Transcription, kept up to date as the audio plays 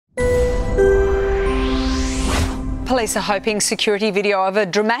Police are hoping security video of a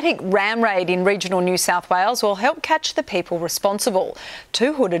dramatic ram raid in regional New South Wales will help catch the people responsible.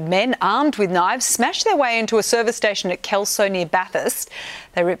 Two hooded men armed with knives smashed their way into a service station at Kelso near Bathurst.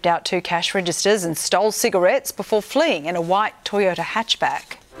 They ripped out two cash registers and stole cigarettes before fleeing in a white Toyota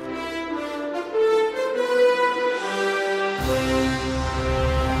hatchback.